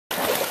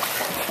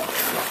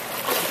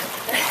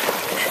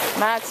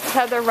Matt's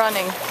tether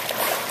running.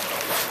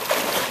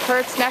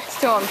 Kurt's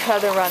next to him,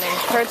 tether running.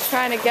 Kurt's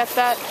trying to get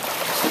that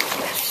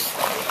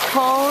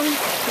cone.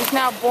 He's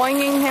now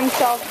boinging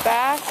himself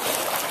back.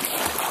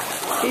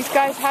 These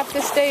guys have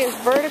to stay as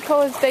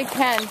vertical as they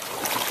can.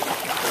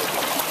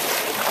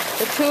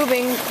 The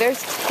tubing,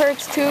 there's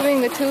Kurt's tubing,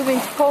 the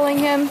tubing's pulling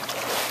him.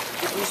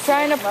 He's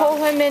trying to pull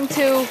him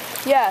into,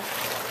 yeah,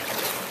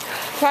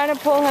 trying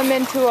to pull him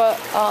into a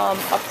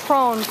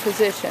prone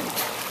position.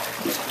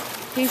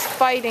 He's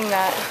fighting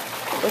that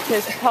with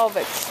his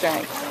pelvic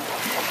strength.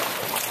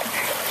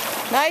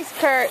 Nice,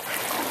 Kurt.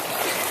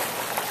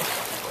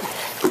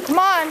 Come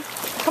on.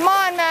 Come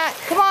on, Matt.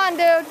 Come on,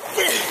 dude.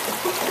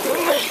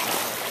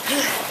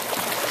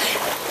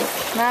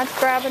 Matt's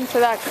grabbing for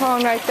that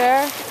cone right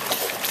there.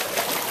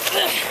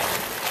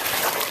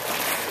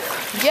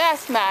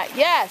 Yes, Matt.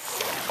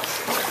 Yes.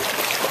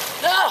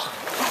 No.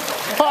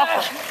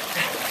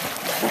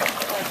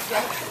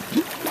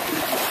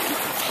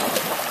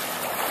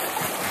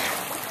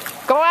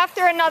 Go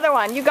after another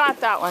one. You got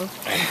that one.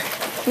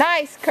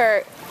 Nice,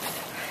 Kurt.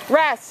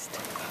 Rest.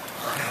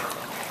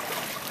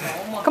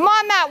 Come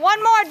on, Matt.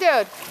 One more,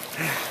 dude.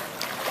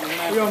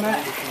 Yo,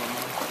 Matt.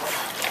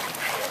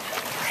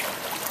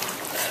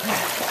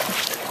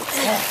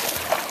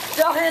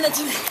 Don't hand it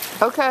to me.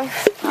 Okay.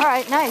 All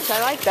right. Nice.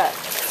 I like that.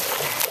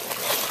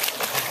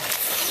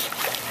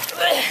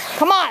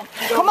 Come on.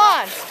 Come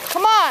on.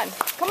 Come on.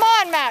 Come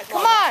on, Matt.